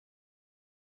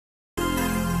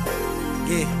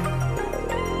Yeah.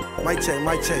 Mic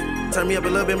check. Turn me up a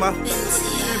little bit more.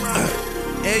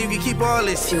 Yeah, you can keep all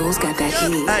this. Fuel's got that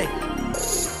heat. Hey.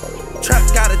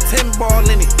 Trap got a 10 ball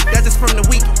in it. That's just from the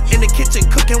week. In the kitchen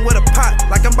cooking with a pot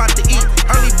like I'm about to eat.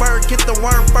 Early bird get the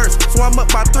worm first, so I'm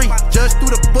up by 3. Judge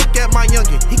through the book at my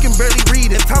youngin', he can barely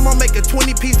read it. Time I'll make a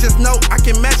 20 piece, just know I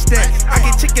can match that. I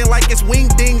get chicken like it's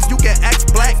wing dings, you can axe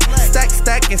black.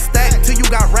 Stack and stack till you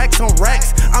got racks on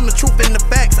racks. I'm the truth and the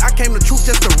facts, I came the truth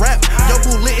just to rap. Yo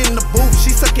boo lit in the booth,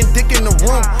 she sucking dick in the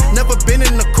room. Never been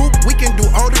in the coop, we can do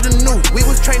older than new. We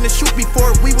was trained to shoot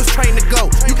before we was trained to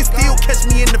go. You can still catch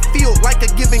me in the field like a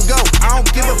give and go. I don't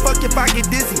give a fuck if I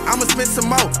get dizzy, I'ma spend some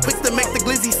more. Quick to make the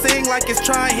glizzy sing like it's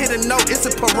trying to hit a note. It's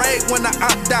a parade when the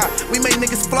op die, we make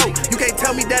niggas float. You can't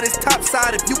tell me that it's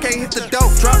topside if you can't hit the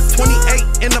dope. Drop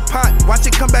 28 in the pot, watch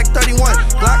it come back 31.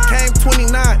 Glock came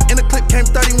 29, in the clip came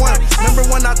 31. Remember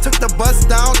when I took the bus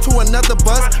down to another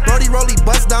bus? Brody Rolly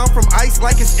bust down from ice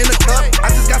like it's in a cup. I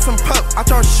just got some pup, I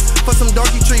charge for some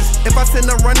donkey trees. If I send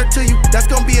a runner to you, that's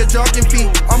gonna be a jogging fee.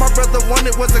 All my brother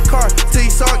wanted was a car, till he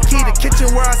saw a key. The kitchen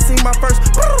where I seen my first,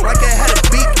 like it had a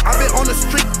beat. I've been on the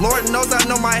street, Lord knows I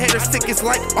know my head is sick. It's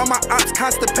like all my ops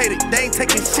constipated, they ain't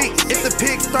taking shit. If the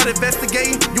pigs start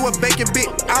investigating, you a bacon bit.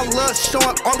 I love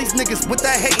showing all these niggas with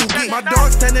that hate and get. My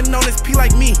dog standing on his P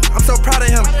like me, I'm so proud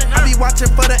of him. I be watching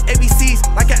for the ABCs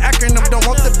like an acronym. Don't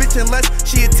want the bitch unless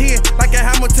she a 10 like a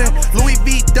Hamilton. Louis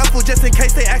V duffel just in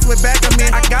case they ask what bag I'm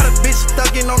in. I got a bitch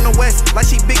thugging on the west like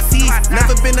she Big C.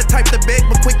 Never been the type to beg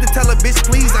but quick to tell a bitch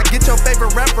please. I get your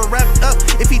favorite rapper wrapped up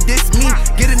if he diss me.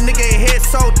 Get a nigga head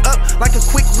sold up like a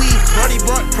quick weed. Brody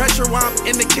brought pressure while I'm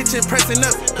in the kitchen pressing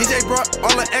up. DJ brought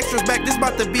all the extras back, this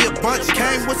about to be a bunch.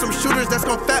 Came with some shooters that's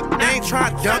gon' fap, they ain't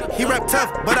tryna dunk. He rap tough,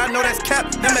 but I know that's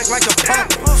cap, him act like a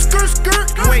punk.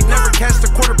 Skirt, you ain't never catched a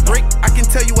quarter brick. I can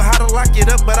tell you how to lock it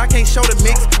up, but I can't show the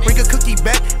mix. Bring a cookie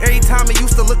back, every time it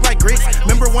used to look like grits.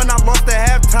 Remember when I lost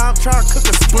at halftime, try to cook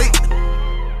a split.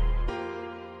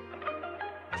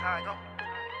 That's how I go.